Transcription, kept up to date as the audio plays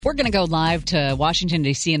We're going to go live to Washington,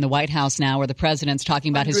 D.C. in the White House now, where the president's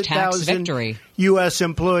talking about his tax victory. U.S.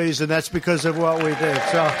 employees, and that's because of what we did.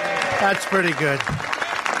 So that's pretty good.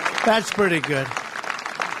 That's pretty good.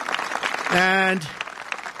 And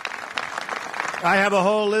I have a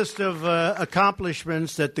whole list of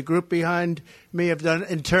accomplishments that the group behind me have done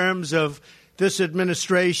in terms of this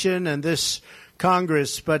administration and this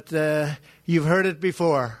Congress. But you've heard it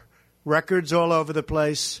before. Records all over the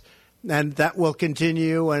place. And that will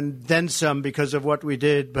continue, and then some because of what we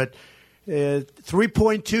did. But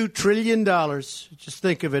 $3.2 trillion, just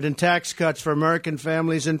think of it, in tax cuts for American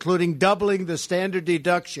families, including doubling the standard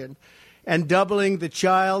deduction and doubling the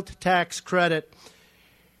child tax credit.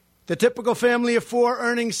 The typical family of four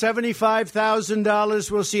earning $75,000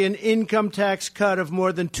 will see an income tax cut of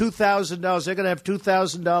more than $2,000. They're going to have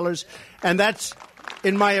 $2,000, and that's,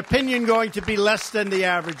 in my opinion, going to be less than the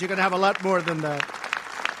average. You're going to have a lot more than that.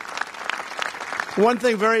 One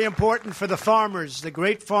thing very important for the farmers, the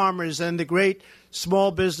great farmers and the great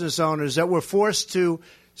small business owners that were forced to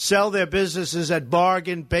sell their businesses at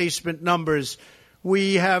bargain basement numbers,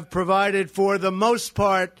 we have provided for the most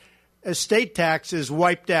part estate taxes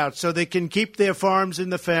wiped out so they can keep their farms in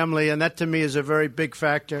the family, and that to me is a very big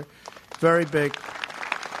factor, very big.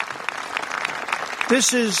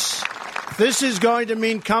 This is going to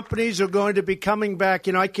mean companies are going to be coming back.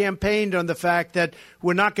 You know, I campaigned on the fact that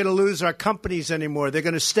we're not going to lose our companies anymore. They're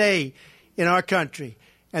going to stay in our country,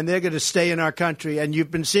 and they're going to stay in our country. And you've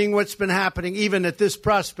been seeing what's been happening even at this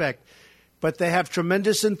prospect. But they have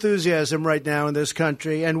tremendous enthusiasm right now in this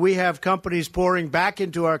country, and we have companies pouring back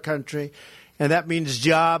into our country, and that means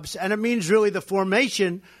jobs, and it means really the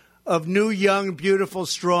formation of new, young, beautiful,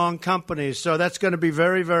 strong companies. So that's going to be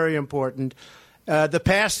very, very important. The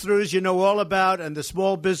pass-throughs you know all about, and the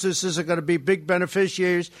small businesses are going to be big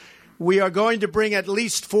beneficiaries. We are going to bring at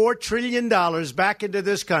least $4 trillion back into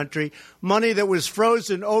this country, money that was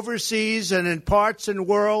frozen overseas and in parts and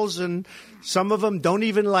worlds, and some of them don't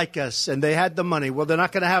even like us, and they had the money. Well, they're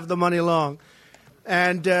not going to have the money long.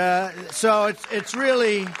 And so it's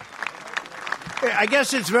really, I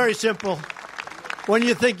guess it's very simple when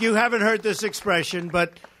you think you haven't heard this expression,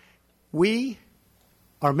 but we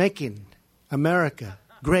are making America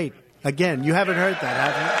great again. You haven't heard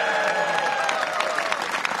that, have you?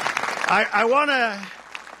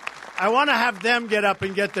 I want to have them get up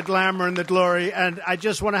and get the glamour and the glory, and I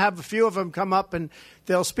just want to have a few of them come up, and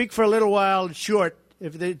they'll speak for a little while short.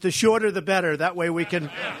 If the shorter, the better. That way we can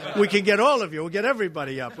get all of you. We'll get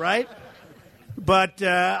everybody up, right? But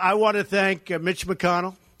I want to thank Mitch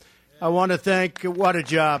McConnell. I want to thank, what a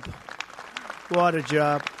job. What a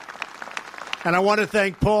job. And I want to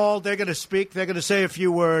thank Paul. They're going to speak. They're going to say a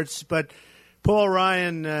few words. But Paul,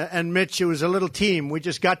 Ryan, and Mitch, it was a little team. We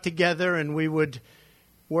just got together, and we would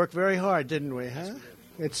work very hard, didn't we? Huh?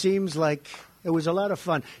 It seems like it was a lot of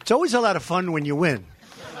fun. It's always a lot of fun when you win.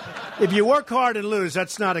 If you work hard and lose,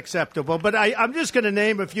 that's not acceptable. But I'm just going to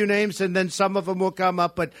name a few names, and then some of them will come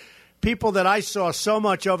up. But people that I saw so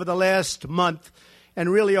much over the last month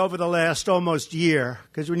and really over the last almost year,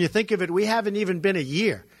 because when you think of it, we haven't even been a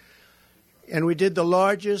year. And we did the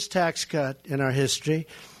largest tax cut in our history.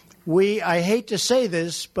 I hate to say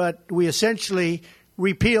this, but we essentially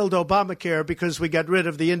repealed Obamacare because we got rid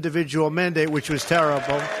of the individual mandate, which was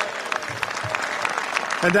terrible.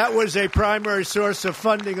 And that was a primary source of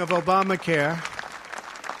funding of Obamacare.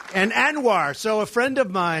 And Anwar, so a friend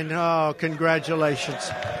of mine, oh,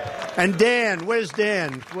 congratulations. And Dan, where's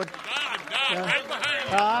Dan? What? Don, right behind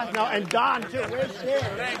you. No, and Don, too. Where's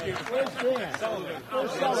Dan? Thank you. Where's Dan?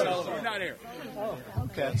 Where's Sullivan? He's not here. Oh,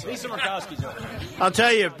 okay. Lisa Murkowski's over. I'll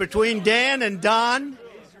tell you, between Dan and Don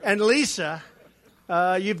and Lisa,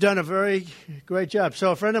 you've done a very great job.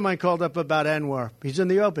 So a friend of mine called up about Anwar. He's in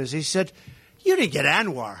the Opus. He said, you didn't get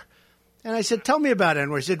Anwar. And I said, tell me about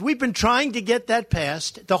Anwar. He said, we've been trying to get that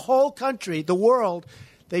passed. The whole country, the world,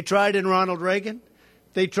 they tried in Ronald Reagan.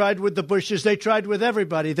 They tried with the Bushes. They tried with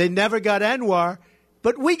everybody. They never got Anwar,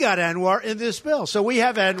 but we got Anwar in this bill. So we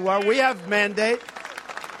have Anwar, we have mandate,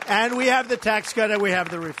 and we have the tax cut, and we have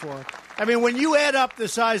the reform. I mean, when you add up the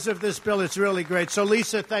size of this bill, it's really great. So,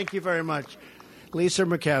 Lisa, thank you very much. Lisa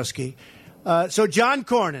Murkowski. So, John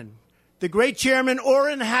Cornyn, the great chairman,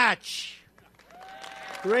 Orrin Hatch.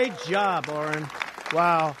 Great job, Orrin.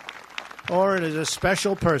 Wow. Orrin is a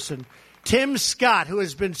special person. Tim Scott, who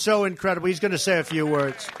has been so incredible. He's going to say a few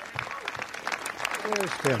words.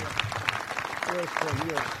 Where's Tim? Where's Tim?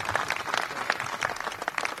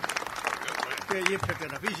 Yeah, you pick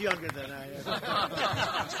it up. He's younger than I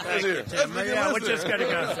am. Thank you, Tim. Yeah, we're just going to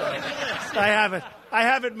go. I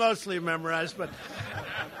have it mostly memorized,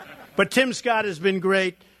 but Tim Scott has been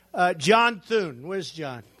great. John Thune. Where's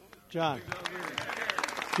John? John.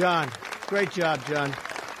 Great job, John.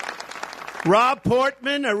 Rob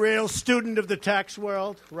Portman, a real student of the tax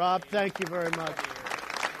world. Rob, thank you very much.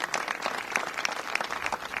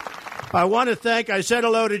 I want to thank, I said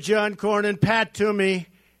hello to John Cornyn, Pat Toomey.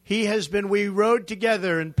 We rode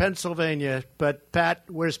together in Pennsylvania, but Pat,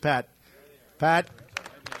 where's Pat? Pat,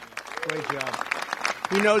 great job.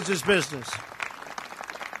 He knows his business.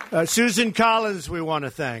 Susan Collins, we want to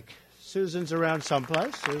thank. Susan's around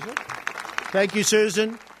someplace. Susan. Thank you,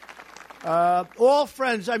 Susan. All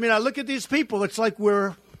friends. I mean, I look at these people. It's like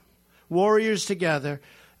we're warriors together.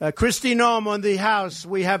 Kristi Noem on the House.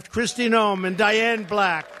 We have Kristi Noem and Diane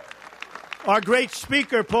Black. Our great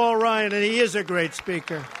speaker, Paul Ryan, and he is a great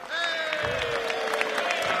speaker.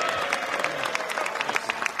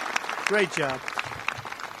 Great job.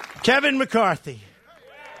 Kevin McCarthy.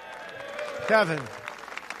 Kevin.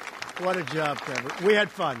 What a job, Kevin. We had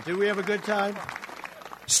fun. Did we have a good time?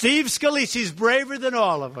 Steve Scalise. He's braver than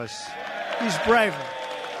all of us. He's braver.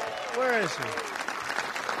 Where is he?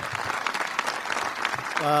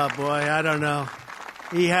 Oh, boy, I don't know.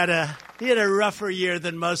 He had a rougher year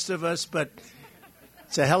than most of us, but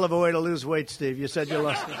it's a hell of a way to lose weight, Steve. You said you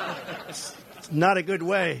lost it. It's not a good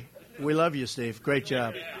way. We love you, Steve. Great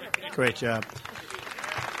job. Great job.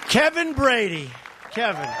 Kevin Brady.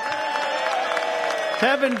 Kevin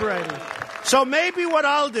Brady. So maybe what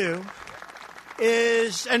I'll do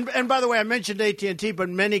is, and by the way, I mentioned AT&T, but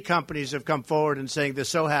many companies have come forward and saying they're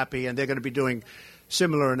so happy and they're going to be doing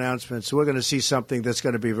similar announcements. We're going to see something that's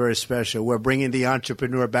going to be very special. We're bringing the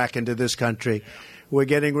entrepreneur back into this country. We're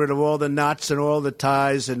getting rid of all the knots and all the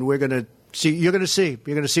ties, and we're going to see. You're going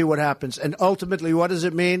to see what happens. And ultimately, what does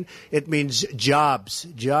it mean? It means jobs.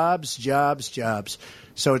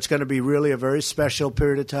 So it's going to be really a very special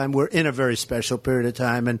period of time. We're in a very special period of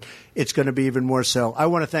time, and it's going to be even more so. I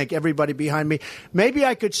want to thank everybody behind me. Maybe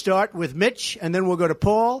I could start with Mitch, and then we'll go to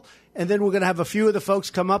Paul, and then we're going to have a few of the folks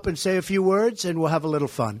come up and say a few words, and we'll have a little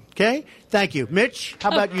fun. Okay? Thank you. Mitch,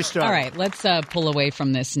 how about you start? All right. Let's pull away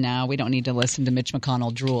from this now. We don't need to listen to Mitch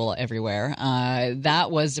McConnell drool everywhere.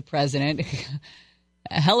 That was the president.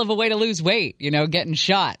 A hell of a way to lose weight, getting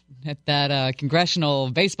shot at that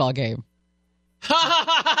congressional baseball game.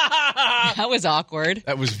 That was awkward.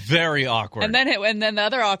 That was very awkward. And then the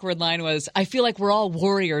other awkward line was, "I feel like we're all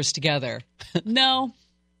warriors together." No.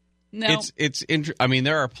 It's I mean,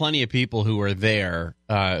 there are plenty of people who are there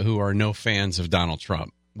who are no fans of Donald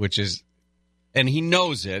Trump, and he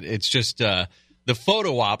knows it. It's just the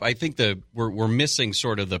photo op. I think we're missing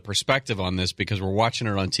sort of the perspective on this because we're watching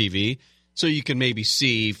it on TV, so you can maybe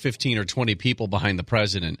see 15 or 20 people behind the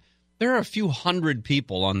president. There are a few hundred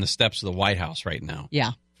people on the steps of the White House right now.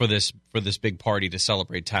 Yeah. For this big party to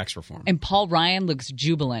celebrate tax reform. And Paul Ryan looks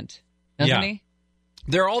jubilant, doesn't he?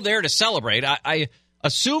 They're all there to celebrate. I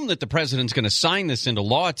assume that the president's going to sign this into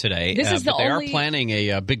law today. But they are planning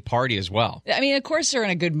a big party as well. I mean, of course they're in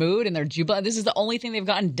a good mood and they're jubilant. This is the only thing they've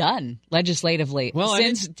gotten done legislatively. Well,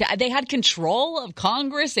 since they had control of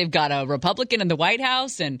Congress, they've got a Republican in the White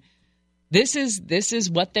House, and This is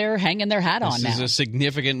what they're hanging their hat on now. This is a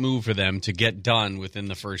significant move for them to get done within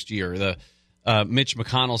the first year. Mitch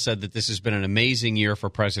McConnell said that this has been an amazing year for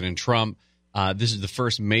President Trump. This is the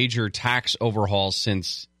first major tax overhaul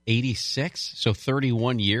since 86, so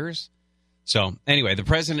 31 years. So anyway, the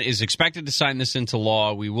president is expected to sign this into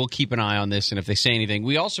law. We will keep an eye on this, and if they say anything,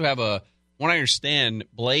 we also have what I understand,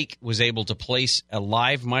 Blake was able to place a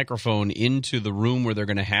live microphone into the room where they're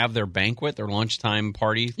going to have their banquet, their lunchtime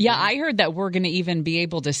party thing. Yeah, I heard that we're going to even be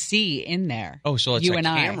able to see in there. Oh, so it's you a and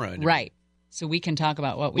camera. Right. So we can talk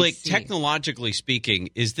about what we Blake, see. technologically speaking,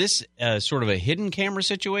 is this sort of a hidden camera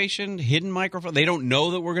situation, hidden microphone? They don't know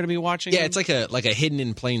that we're going to be watching Yeah, them? it's like a hidden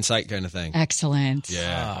in plain sight kind of thing. Excellent.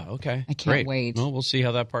 Yeah. Okay. I can't Great. wait. Well, we'll see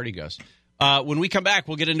how that party goes. When we come back,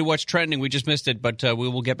 we'll get into what's trending. We just missed it, but we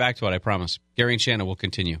will get back to it, I promise. Gary and Shannon will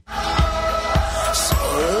continue. So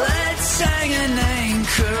let's hang an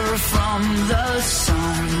anchor from the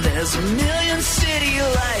sun. There's a million city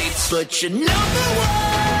lights, but you're number one.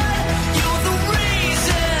 You're the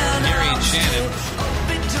reason. Gary and Shannon.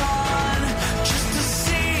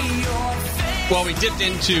 Well, we dipped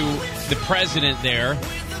into the president there.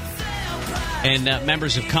 And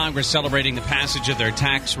members of Congress celebrating the passage of their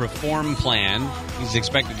tax reform plan. He's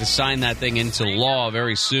expected to sign that thing into law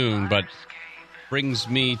very soon, but brings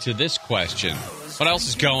me to this question. What else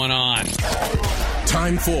is going on?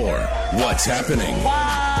 Time for What's Happening.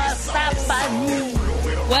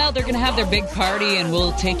 Well, they're going to have their big party, and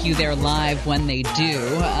we'll take you there live when they do.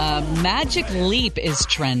 Magic Leap is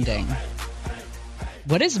trending.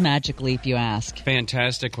 What is Magic Leap, you ask?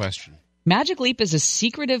 Fantastic question. Magic Leap is a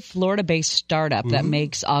secretive Florida-based startup that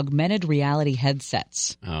makes augmented reality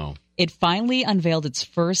headsets. Oh. It finally unveiled its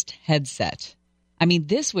first headset. I mean,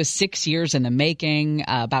 this was 6 years in the making,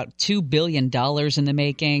 about $2 billion in the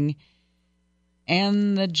making.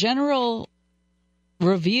 And the general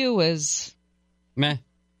review is... Meh.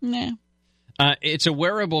 Nah. It's a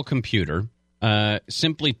wearable computer.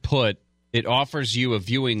 Simply put, it offers you a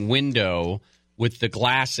viewing window with the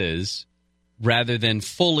glasses rather than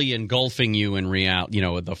fully engulfing you in reality,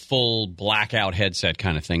 the full blackout headset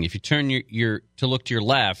kind of thing. If you turn to look to your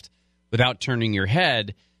left without turning your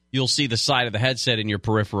head, you'll see the side of the headset in your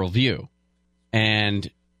peripheral view. And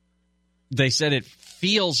they said it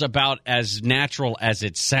feels about as natural as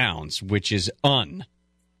it sounds, which is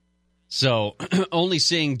So only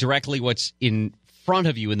seeing directly what's in front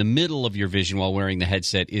of you, in the middle of your vision while wearing the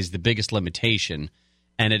headset is the biggest limitation.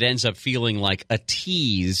 And it ends up feeling like a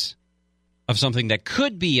tease of something that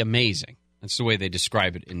could be amazing. That's the way they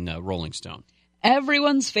describe it in Rolling Stone.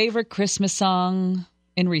 Everyone's favorite Christmas song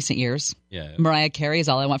in recent years. Yeah. Mariah Carey's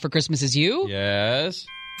All I Want for Christmas Is You. Yes.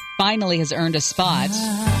 Finally has earned a spot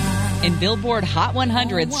in Billboard Hot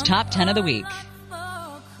 100's Top 10 of the Week.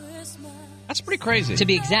 That's pretty crazy. To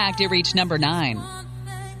be exact, it reached number 9.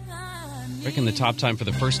 Breaking the top 10 for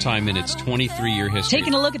the first time in its 23-year history.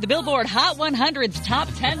 Taking a look at the Billboard Hot 100's Top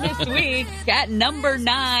 10 this week. At number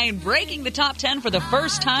 9, breaking the top 10 for the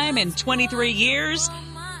first time in 23 years,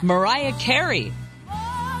 Mariah Carey.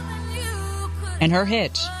 And her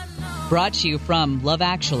hit, brought to you from Love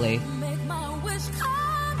Actually.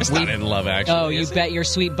 It's not in Love Actually. Oh, you bet your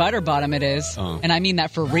sweet butter bottom it is. Oh. And I mean that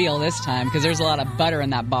for real this time, because there's a lot of butter in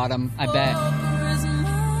that bottom, I bet.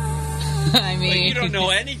 I mean, but you don't know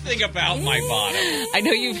anything about my bottom. I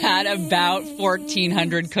know you've had about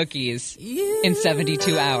 1,400 cookies in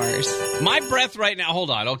 72 hours. My breath right now, hold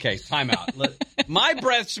on, okay, time out. My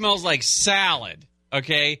breath smells like salad,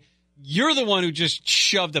 okay? You're the one who just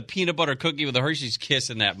shoved a peanut butter cookie with a Hershey's Kiss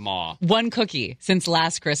in that maw. One cookie since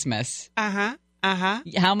last Christmas. Uh-huh.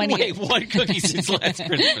 How many? Wait, one cookie since last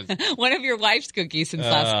Christmas. One of your wife's cookies since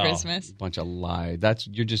last Christmas. A bunch of lies.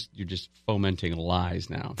 You're just fomenting lies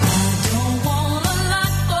now.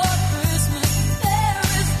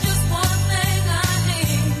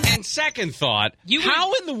 And second thought,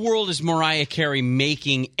 how in the world is Mariah Carey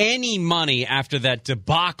making any money after that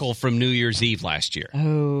debacle from New Year's Eve last year?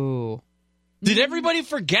 Oh. Did everybody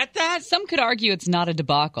forget that? Some could argue it's not a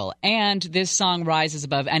debacle, and this song rises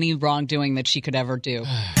above any wrongdoing that she could ever do.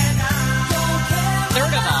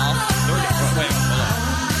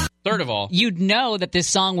 Third of all, you'd know that this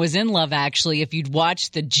song was in Love Actually if you'd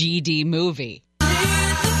watched the GD movie.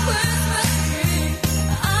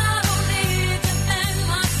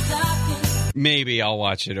 Maybe I'll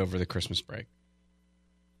watch it over the Christmas break.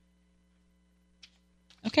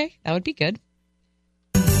 Okay, that would be good.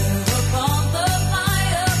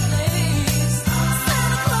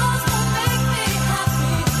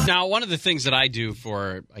 Now, one of the things that I do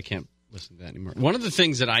I can't listen to that anymore. One of the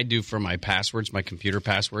things that I do for my passwords, my computer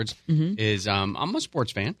passwords, is I'm a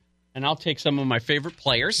sports fan, and I'll take some of my favorite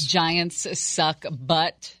players. Giants suck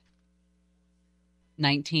butt.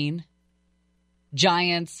 19.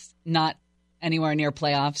 Giants not anywhere near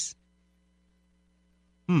playoffs.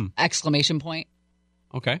 Exclamation point.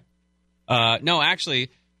 Okay. No, actually,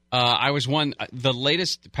 I was the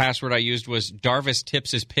latest password I used was Darvis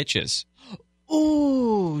tips his pitches.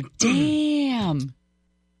 Ooh, damn.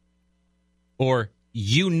 Or,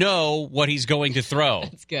 what he's going to throw.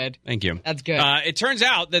 That's good. Thank you. That's good. It turns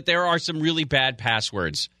out that there are some really bad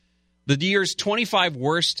passwords. The year's 25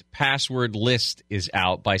 worst password list is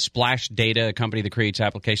out by Splash Data, a company that creates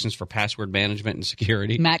applications for password management and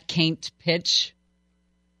security. Matt Caint pitch.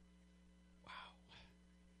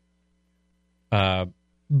 Wow.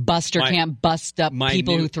 Buster can't bust up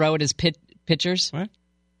people who throw at his pitchers. What?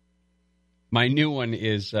 My new one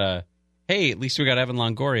is, hey, at least we got Evan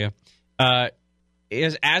Longoria.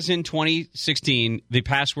 As in 2016, the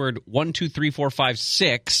password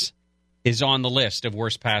 123456 is on the list of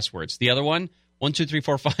worst passwords. The other one,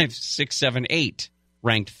 1234567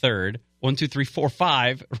 ranked third.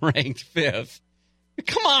 12345 ranked fifth.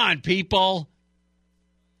 Come on, people.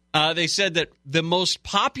 They said that the most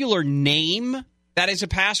popular name that is a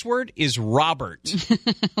password is Robert.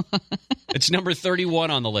 It's number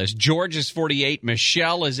 31 on the list. George is 48.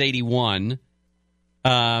 Michelle is 81.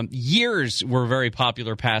 Years were very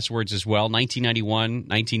popular passwords as well. 1991,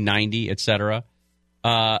 1990, etc.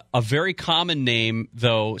 A very common name,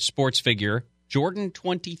 though, sports figure, Jordan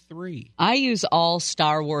 23. I use all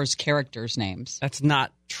Star Wars characters' names. That's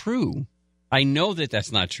not true. I know that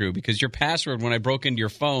that's not true because your password when I broke into your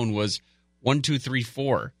phone was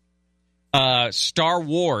 1234. Star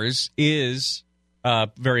Wars is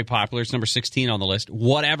very popular. It's number 16 on the list.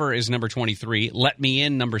 Whatever is number 23. Let Me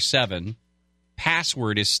In, number 7.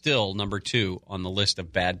 Password is still number 2 on the list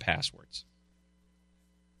of bad passwords.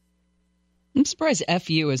 I'm surprised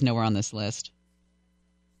FU is nowhere on this list.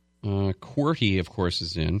 QWERTY, of course,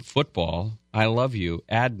 is in. Football, I love you.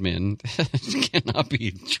 Admin, cannot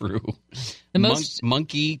be true. The most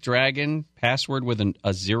monkey, dragon, password with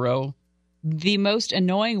a 0. The most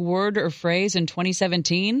annoying word or phrase in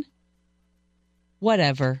 2017?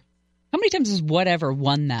 Whatever. How many times has whatever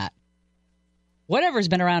won that? Whatever's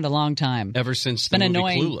been around a long time. Ever since the movie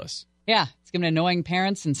Clueless. Yeah, it's been annoying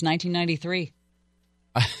parents since 1993.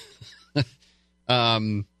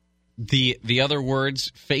 The other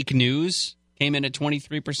words, fake news, came in at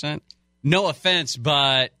 23%. No offense,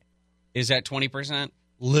 but is that 20%?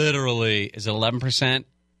 Literally, is it 11%?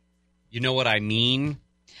 You know what I mean?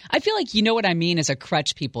 I feel like you know what I mean is a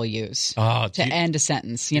crutch people use to end a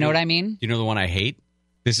sentence. You know what I mean? You know the one I hate?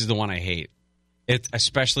 This is the one I hate. It,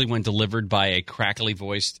 especially when delivered by a crackly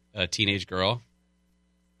voiced teenage girl.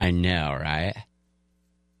 I know, right?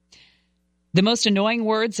 The most annoying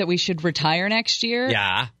words that we should retire next year?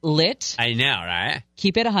 Yeah. Lit. I know, right?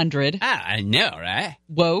 Keep it 100. Ah, I know, right?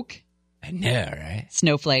 Woke. I know, right?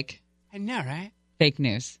 Snowflake. I know, right? Fake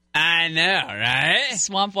news. I know, right?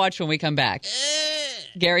 Swamp Watch when we come back.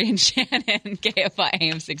 Gary and Shannon, KFI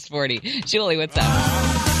AM 640. Julie, what's up?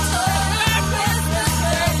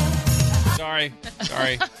 Sorry.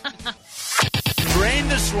 Drain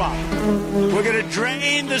the swamp. We're going to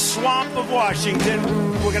drain the swamp of Washington.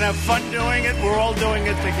 We're going to have fun doing it. We're all doing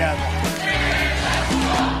it together.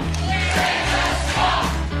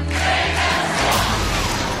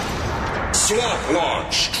 Swamp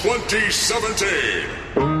Watch 2017.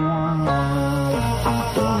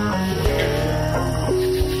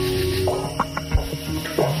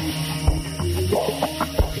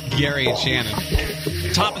 Gary and Shannon.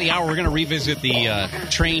 Top of the hour, we're going to revisit the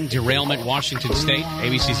train derailment, Washington State.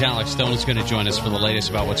 ABC's Alex Stone is going to join us for the latest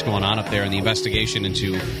about what's going on up there and the investigation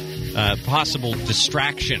into possible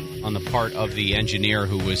distraction on the part of the engineer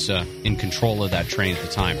who was in control of that train at the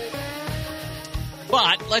time.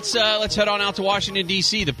 But let's head on out to Washington,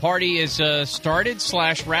 D.C. The party is started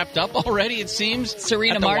 / wrapped up already, it seems, at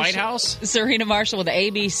the White House. Serena Marshall with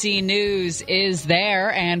ABC News is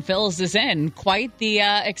there and fills us in. Quite the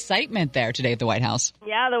excitement there today at the White House.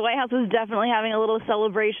 Yeah, the White House is definitely having a little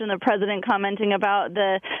celebration. The president commenting about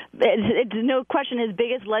it's no question his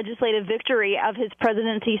biggest legislative victory of his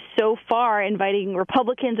presidency so far, inviting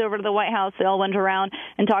Republicans over to the White House. They all went around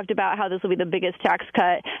and talked about how this will be the biggest tax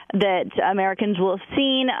cut that Americans will have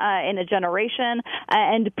seen in a generation,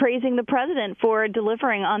 and praising the president for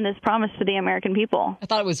delivering on this promise to the American people. I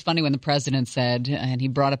thought it was funny when the president said, and he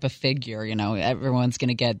brought up a figure, everyone's going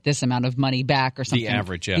to get this amount of money back or something. The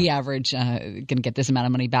average, yeah. The average going to get this amount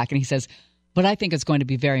of money back. And he says, but I think it's going to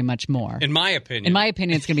be very much more. In my opinion.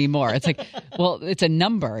 It's going to be more. It's like, well, it's a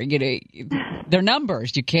number. They're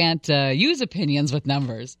numbers. You can't use opinions with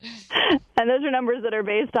numbers. And those are numbers that are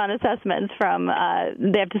based on assessments from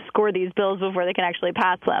they have to score these bills before they can actually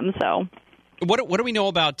pass them. So, what do we know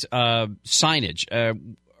about signage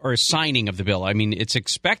or signing of the bill? I mean, it's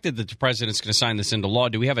expected that the president's going to sign this into law.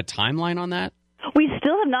 Do we have a timeline on that? We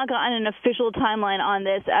still have not gotten an official timeline on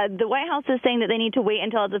this. The White House is saying that they need to wait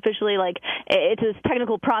until it's officially, it's a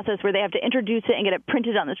technical process where they have to introduce it and get it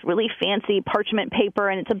printed on this really fancy parchment paper,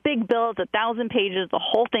 and it's a big bill. It's 1,000 pages. The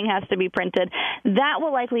whole thing has to be printed. That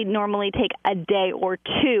will likely normally take a day or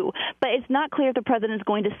two, but it's not clear if the president's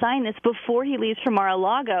going to sign this before he leaves for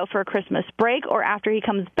Mar-a-Lago for a Christmas break or after he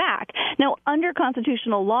comes back. Now, under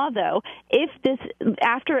constitutional law, though,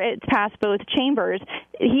 after it's passed both chambers,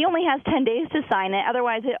 he only has 10 days to sign it.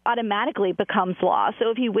 Otherwise, it automatically becomes law.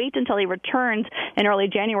 So if he waits until he returns in early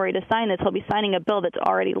January to sign this, he'll be signing a bill that's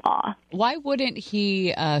already law. Why wouldn't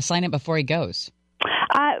he sign it before he goes?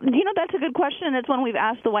 That's a good question. It's one we've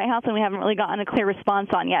asked the White House, and we haven't really gotten a clear response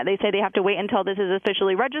on yet. They say they have to wait until this is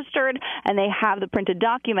officially registered and they have the printed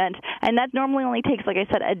document, and that normally only takes, like I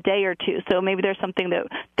said, a day or two. So maybe there's something that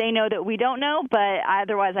they know that we don't know, but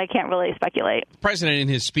otherwise I can't really speculate. The president, in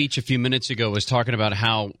his speech a few minutes ago, was talking about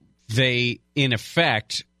how they, in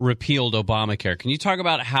effect, repealed Obamacare. Can you talk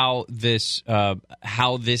about how this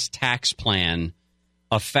tax plan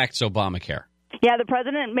affects Obamacare? Yeah, the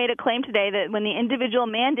president made a claim today that when the individual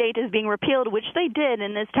mandate is being repealed, which they did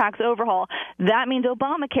in this tax overhaul, that means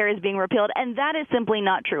Obamacare is being repealed, and that is simply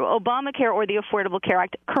not true. Obamacare, or the Affordable Care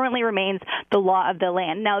Act, currently remains the law of the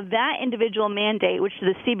land. Now, that individual mandate, which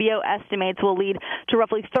the CBO estimates will lead to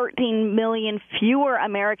roughly 13 million fewer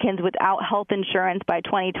Americans without health insurance by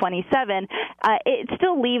 2027, it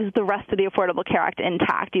still leaves the rest of the Affordable Care Act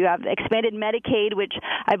intact. You have expanded Medicaid, which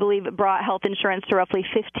I believe brought health insurance to roughly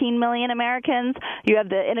 15 million Americans. You have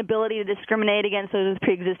the inability to discriminate against those with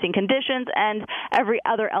pre-existing conditions and every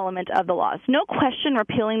other element of the laws. No question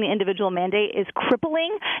repealing the individual mandate is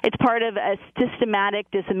crippling. It's part of a systematic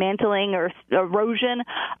dismantling or erosion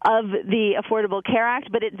of the Affordable Care Act,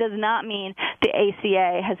 but it does not mean the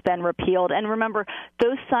ACA has been repealed. And remember,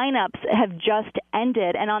 those sign-ups have just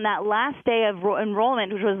ended, and on that last day of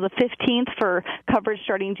enrollment, which was the 15th for coverage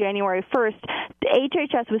starting January 1st, the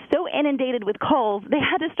HHS was so inundated with calls, they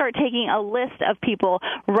had to start taking a list of people,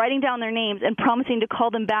 writing down their names, and promising to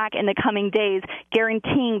call them back in the coming days,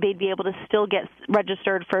 guaranteeing they'd be able to still get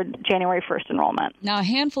registered for January 1st enrollment. Now, a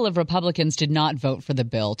handful of Republicans did not vote for the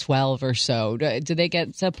bill, 12 or so. Did they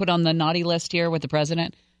get put on the naughty list here with the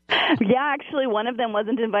president? Yeah, actually, one of them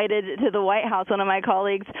wasn't invited to the White House. One of my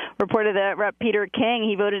colleagues reported that Rep. Peter King,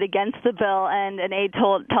 he voted against the bill, and an aide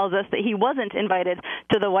tells us that he wasn't invited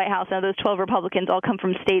to the White House. Now, those 12 Republicans all come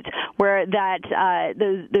from states where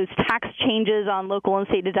those tax changes on local and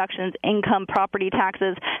state deductions, income, property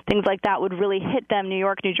taxes, things like that would really hit them, New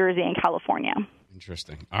York, New Jersey, and California.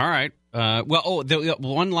 Interesting. All right.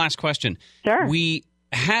 One last question. Sure. We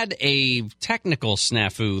had a technical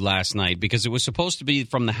snafu last night because it was supposed to be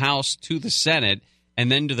from the House to the Senate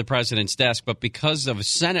and then to the president's desk, but because of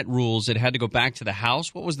Senate rules, it had to go back to the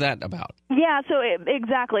House. What was that about? Yeah,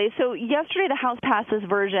 exactly. So yesterday the House passed this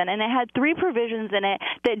version, and it had 3 provisions in it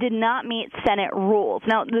that did not meet Senate rules.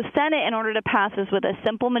 Now, the Senate, in order to pass this with a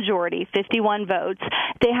simple majority, 51 votes,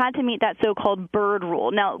 they had to meet that so-called Byrd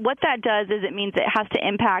rule. Now, what that does is it means it has to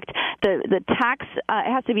impact the tax.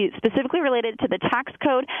 It has to be specifically related to the tax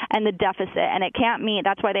code and the deficit, and it can't meet.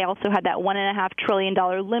 That's why they also had that $1.5 trillion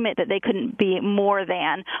limit that they couldn't be more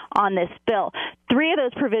than on this bill. 3 of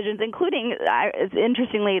those provisions, including,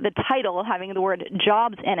 interestingly, the title having the word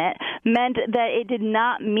jobs in it, meant that it did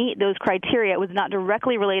not meet those criteria. It was not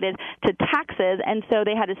directly related to taxes, and so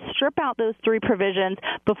they had to strip out those 3 provisions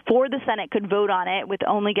before the Senate could vote on it with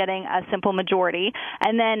only getting a simple majority.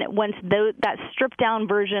 And then once that stripped-down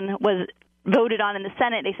version was voted on in the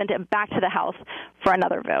Senate, they sent it back to the House for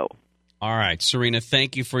another vote. All right. Serena,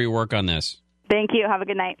 thank you for your work on this. Thank you. Have a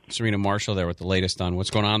good night. Serena Marshall there with the latest on what's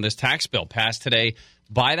going on. This tax bill passed today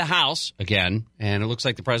by the House again, and it looks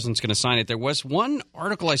like the president's going to sign it. There was one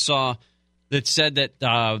article I saw that said that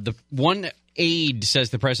the one aide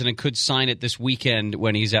says the president could sign it this weekend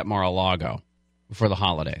when he's at Mar-a-Lago for the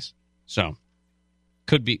holidays. So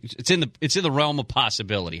could be. It's in the realm of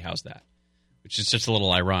possibility. How's that? Which is just a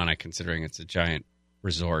little ironic considering it's a giant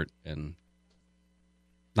resort and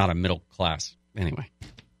not a middle class. Anyway.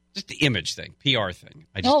 Just the image thing, PR thing.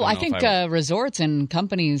 I think resorts and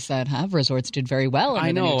companies that have resorts did very well.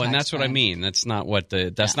 I know, and that's what I mean. That's not what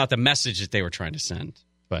not the message that they were trying to send.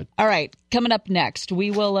 But all right, coming up next,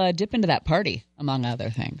 we will dip into that party, among other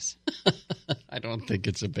things. I don't think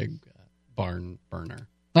it's a big barn burner.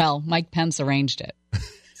 Well, Mike Pence arranged it,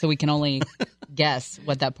 so we can only guess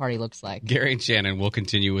what that party looks like. Gary and Shannon will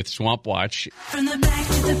continue with Swamp Watch. From the black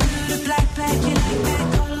to the blue to black, black, you like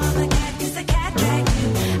that, call on the cat, 'cause the cat dragged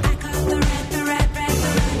you. I caught the rat, the rat,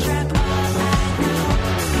 trap all night long.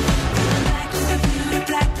 From the black to the blue to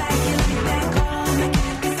black, black, you like that, call on the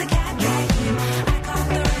cat, 'cause the cat dragged you. I caught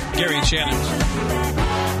the rat, Gary and Shannon.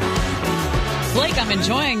 Blake, I'm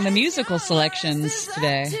enjoying the musical selections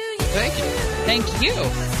today. Thank you. Thank you.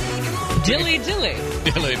 Dilly, dilly.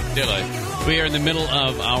 Dilly, dilly. We are in the middle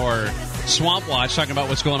of our Swamp Watch, talking about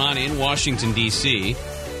what's going on in Washington, D.C.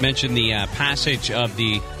 Mentioned the passage of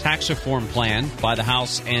the tax reform plan by the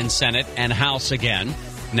House and Senate, and House again.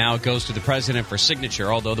 Now it goes to the president for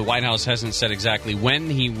signature, although the White House hasn't said exactly when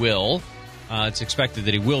he will. It's expected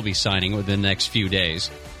that he will be signing within the next few days.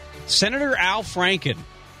 Senator Al Franken,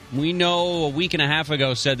 we know a week and a half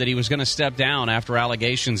ago, said that he was going to step down after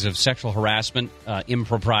allegations of sexual harassment,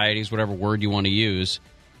 improprieties, whatever word you want to use.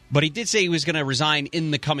 But he did say he was going to resign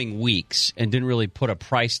in the coming weeks and didn't really put a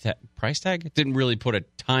price tag? Didn't really put a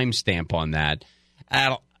timestamp on that.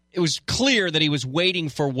 It was clear that he was waiting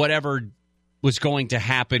for whatever was going to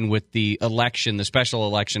happen with the election, the special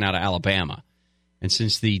election out of Alabama. And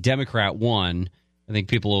since the Democrat won, I think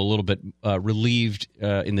people are a little bit relieved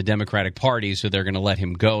in the Democratic Party, so they're going to let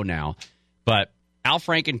him go now. But Al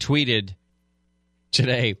Franken tweeted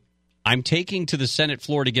today, I'm taking to the Senate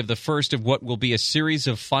floor to give the first of what will be a series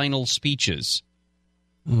of final speeches.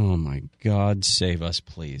 Oh, my God, save us,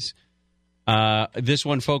 please. This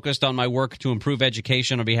one focused on my work to improve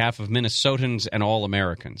education on behalf of Minnesotans and all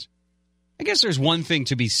Americans. I guess there's one thing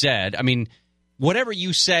to be said. I mean, whatever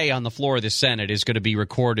you say on the floor of the Senate is going to be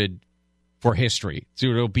recorded for history. So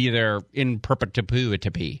it'll be there in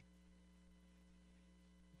perpetuity.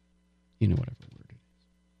 You know, whatever word it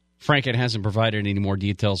is. Franken hasn't provided any more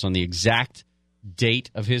details on the exact date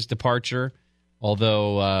of his departure,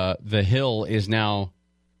 although the Hill is now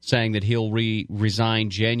saying that he'll resign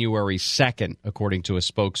January 2nd, according to a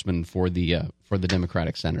spokesman for the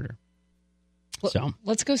Democratic senator. Well, so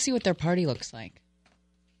let's go see what their party looks like.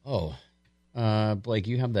 Oh, Blake,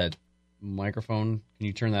 you have that microphone. Can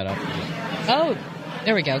you turn that up? Oh,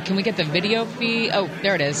 there we go. Can we get the video feed? Oh,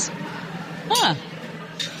 there it is. Huh.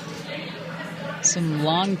 Some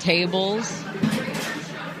long tables.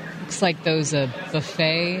 Looks like those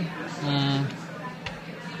buffet,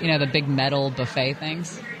 the big metal buffet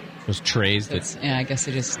things. Those trays yeah, I guess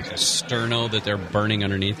it is. A sterno that they're burning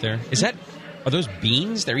underneath there. Are those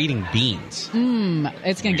beans? They're eating beans.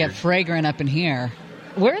 It's going to get fragrant up in here.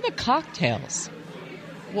 Where are the cocktails?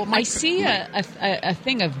 Well, I see a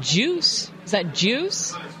thing of juice. Is that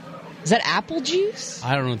juice? Is that apple juice?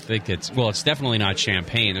 I don't think it's definitely not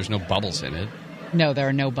champagne. There's no bubbles in it. No, there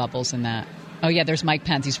are no bubbles in that. Oh, yeah, there's Mike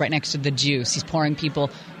Pence. He's right next to the juice. He's pouring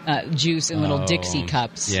people juice in little Dixie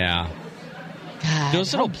cups. Yeah. God,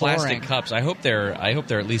 those little plastic cups, I hope they're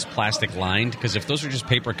at least plastic lined, because if those are just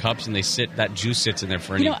paper cups and that juice sits in there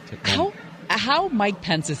for how Mike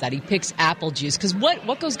Pence is that? He picks apple juice, because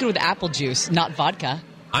what goes good with apple juice? Not vodka.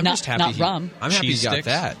 I'm just happy. Not rum. I'm happy he got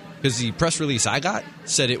that, because the press release I got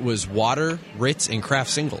said it was water, Ritz, and Kraft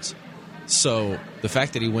singles. So the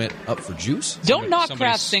fact that he went up for juice. Don't knock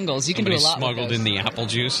Kraft singles. You can do a lot smuggled with those. In the apple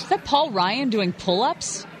juice. Is that Paul Ryan doing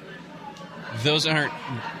pull-ups? Those aren't.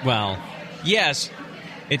 Well, yes,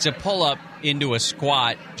 it's a pull-up into a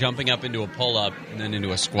squat, jumping up into a pull-up, and then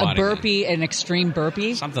into a squat. A burpee, an extreme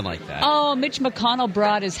burpee? Something like that. Oh, Mitch McConnell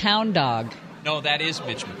brought his hound dog. No, that is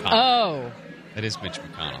Mitch McConnell. Oh. That is Mitch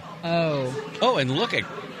McConnell. Oh. Oh, and look at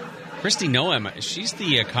Kristi Noem. She's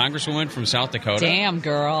the congresswoman from South Dakota. Damn,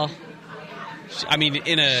 girl. I mean,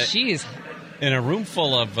 in a room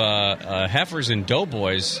full of heifers and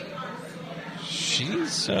doughboys,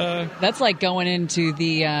 she's... That's like going into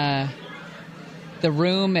the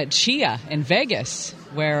room at Chia in Vegas,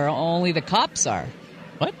 where only the cops are.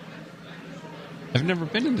 What? I've never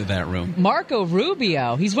been into that room. Marco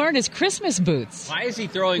Rubio. He's wearing his Christmas boots. Why is he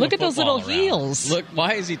throwing Look a at those little around? heels. Look,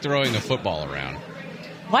 why is he throwing a football around?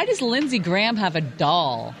 Why does Lindsey Graham have a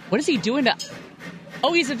doll? What is he doing to...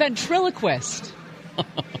 Oh, he's a ventriloquist.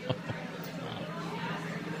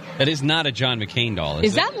 That is not a John McCain doll, is it?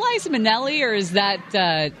 Is that Liza Minnelli or is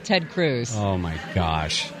that Ted Cruz? Oh, my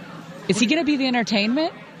gosh. Is he going to be the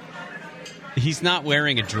entertainment? He's not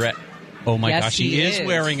wearing a dress. Oh, my gosh, he is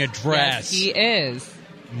wearing a dress. Yes, he is.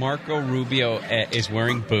 Marco Rubio is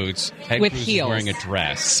wearing boots. Ted With Cruz heels. is wearing a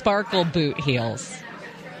dress. Sparkle boot heels.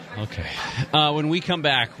 Okay. When we come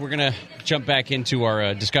back, we're going to jump back into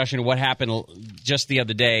our discussion of what happened just the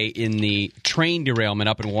other day in the train derailment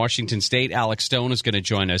up in Washington State. Alex Stone is going to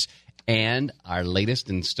join us. And our latest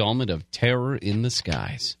installment of Terror in the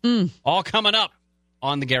Skies. All coming up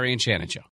on the Gary and Shannon Show.